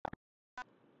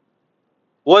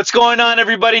What's going on,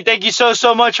 everybody? Thank you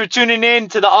so much for tuning in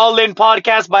to the All In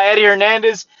podcast by Eddie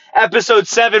Hernandez, episode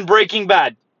 7, Breaking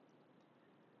Bad.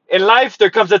 In life, there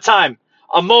comes a time,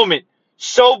 a moment,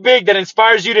 so big that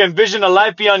inspires you to envision a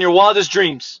life beyond your wildest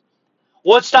dreams.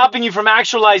 What's stopping you from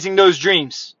actualizing those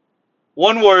dreams?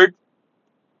 One word: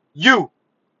 you.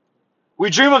 We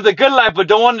dream of the good life, but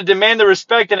don't want to demand the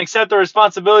respect and accept the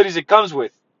responsibilities it comes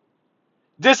with.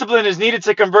 Discipline is needed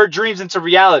to convert dreams into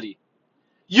reality.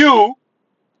 You,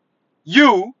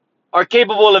 you are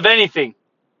capable of anything.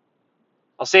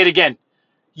 I'll say it again.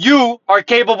 You are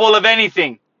capable of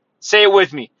anything. Say it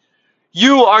with me.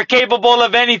 You are capable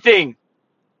of anything.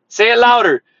 Say it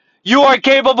louder. You are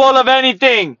capable of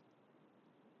anything.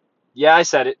 Yeah, I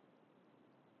said it.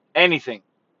 Anything.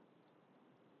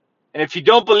 And if you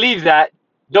don't believe that,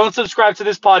 don't subscribe to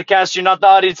this podcast. You're not the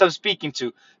audience I'm speaking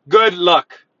to. Good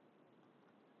luck.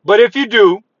 But if you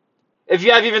do, if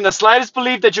you have even the slightest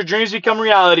belief that your dreams become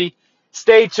reality,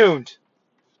 stay tuned.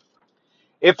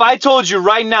 If I told you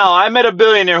right now I met a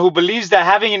billionaire who believes that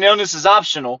having an illness is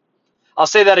optional, I'll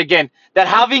say that again, that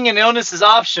having an illness is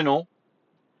optional,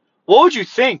 what would you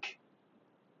think?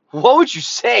 What would you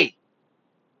say?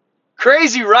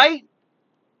 Crazy, right?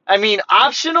 I mean,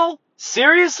 optional?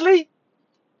 Seriously?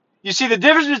 You see, the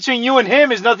difference between you and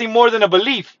him is nothing more than a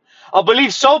belief. A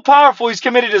belief so powerful he's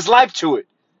committed his life to it.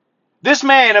 This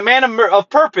man, a man of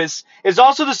purpose, is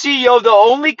also the CEO of the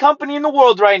only company in the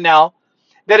world right now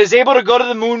that is able to go to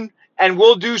the moon and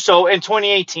will do so in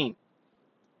 2018.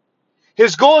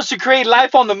 His goal is to create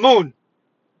life on the moon.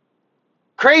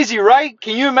 Crazy, right?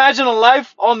 Can you imagine a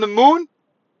life on the moon?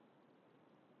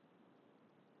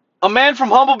 A man from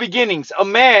humble beginnings, a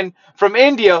man from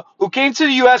India who came to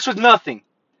the U.S. with nothing,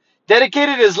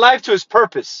 dedicated his life to his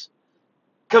purpose,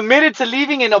 committed to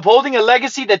leaving and upholding a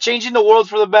legacy that changing the world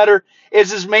for the better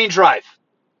is his main drive.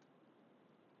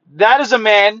 That is a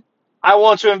man I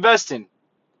want to invest in,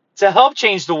 to help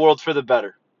change the world for the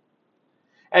better.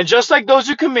 And just like those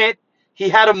who commit, he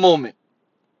had a moment,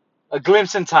 a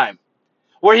glimpse in time,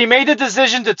 where he made the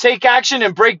decision to take action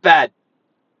and break bad.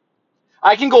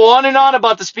 I can go on and on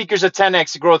about the speakers at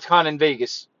 10X GrowthCon in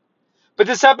Vegas. But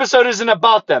this episode isn't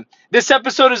about them. This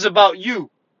episode is about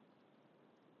you.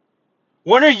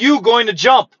 When are you going to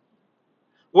jump?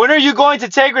 When are you going to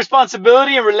take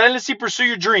responsibility and relentlessly pursue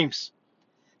your dreams?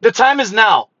 The time is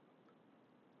now.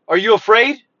 Are you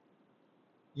afraid?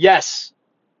 Yes,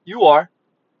 you are.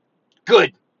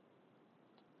 Good.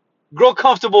 Grow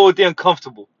comfortable with the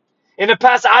uncomfortable. In the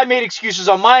past, I made excuses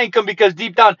on my income because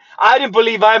deep down, I didn't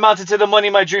believe I amounted to the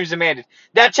money my dreams demanded.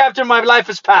 That chapter of my life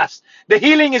is past. The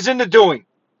healing is in the doing.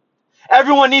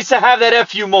 Everyone needs to have that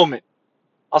FU moment.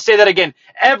 I'll say that again.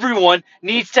 Everyone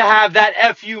needs to have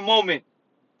that FU moment.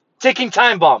 Ticking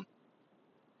time bomb.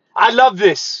 I love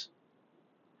this.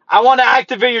 I want to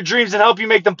activate your dreams and help you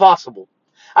make them possible.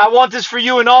 I want this for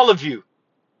you and all of you.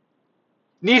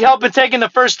 Need help in taking the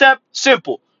first step?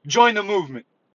 Simple. Join the movement.